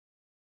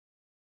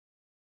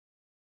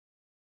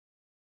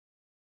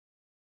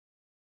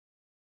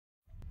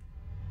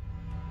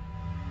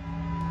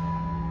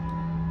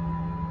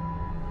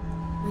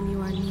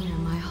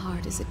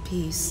is at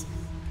peace.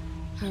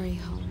 Hurry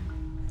home.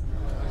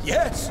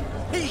 Yes,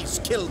 he's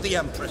killed the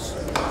Empress.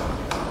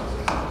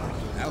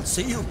 I'll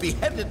see you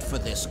beheaded for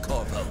this,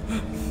 Corvo.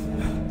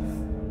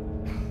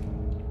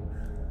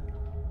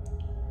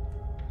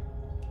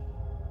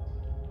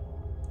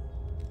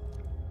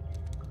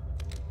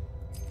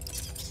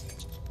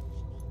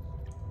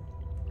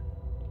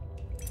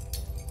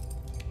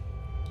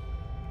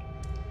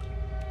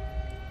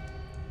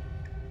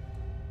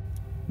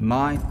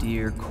 My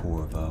dear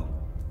Corvo,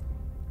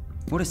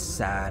 what a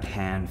sad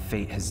hand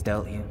fate has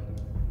dealt you.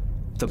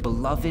 The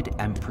beloved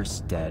Empress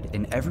dead,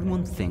 and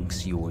everyone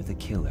thinks you're the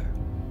killer.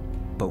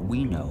 But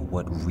we know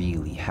what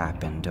really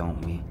happened,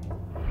 don't we?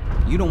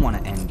 You don't want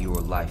to end your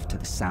life to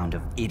the sound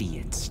of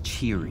idiots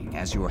cheering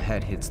as your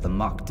head hits the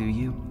muck, do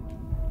you?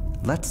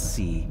 Let's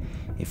see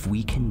if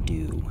we can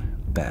do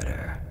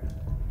better.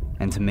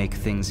 And to make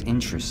things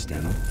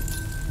interesting,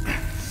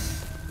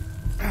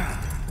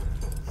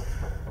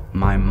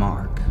 my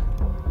mark.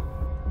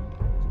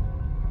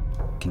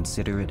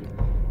 Consider it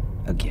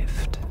a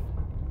gift.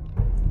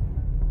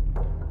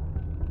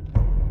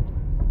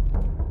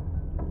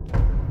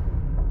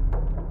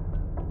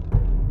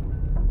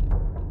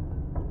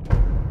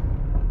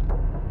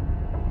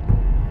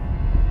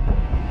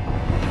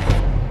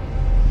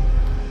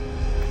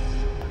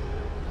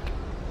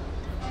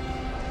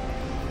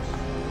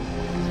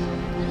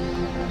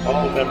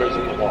 All members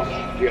of the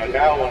Watch, we are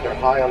now under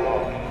high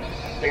alarm.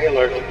 Stay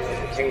alert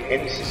and detain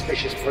any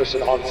suspicious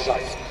person on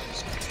site.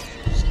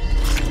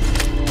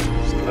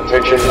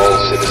 Attention all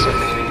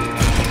citizens.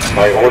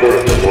 By order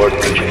of the Lord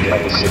Regent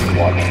of the City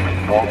Watch,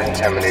 all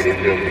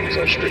contaminated buildings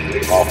are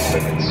strictly off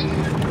limits.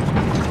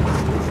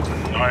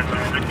 Signs of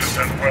sickness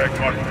and plague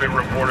must be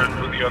reported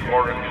to the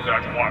authorities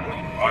at once.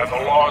 By the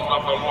laws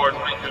of the Lord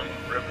Regent,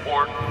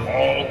 report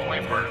all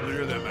sleepers.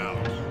 Clear them out.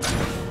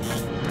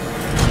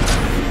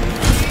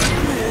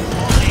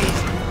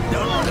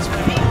 Don't let us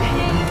be.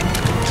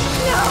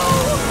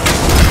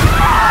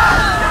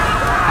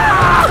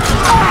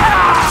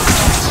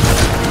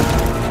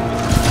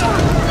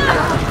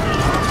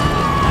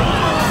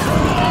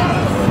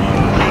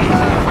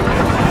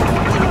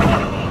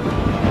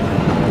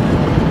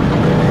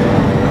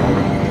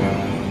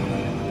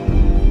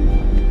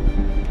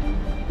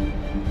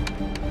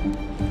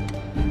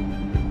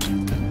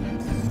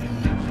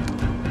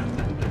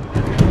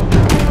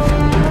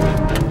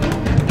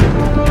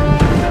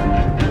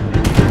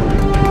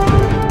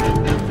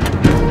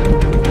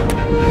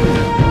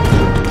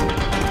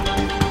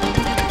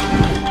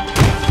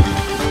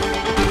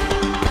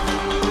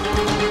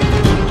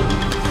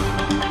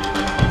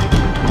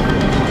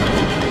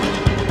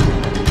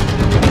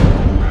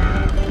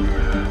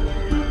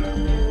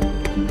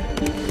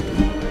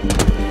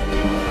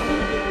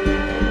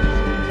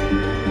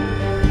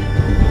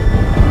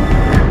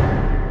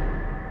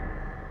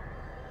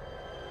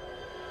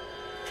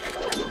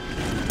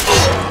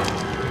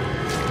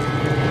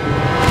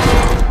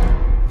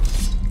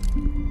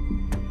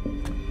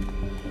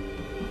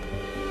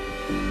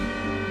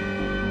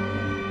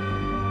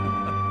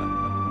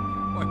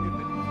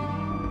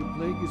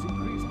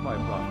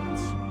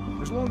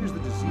 As long as the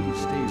disease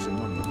stays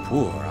among the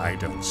poor, I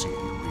don't see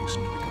any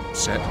reason to become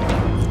upset.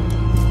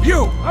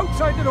 You!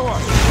 Outside the door!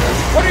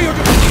 What are you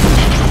doing?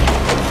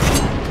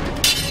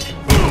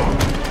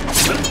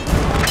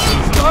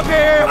 Stop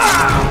him!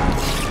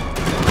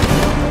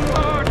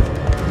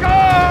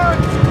 God!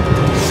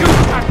 Shoot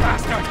that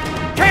bastard!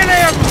 Kill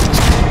him!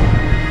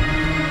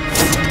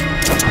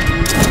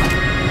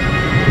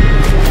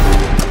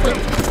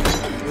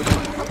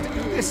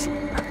 This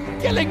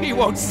killing me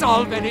won't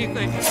solve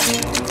anything.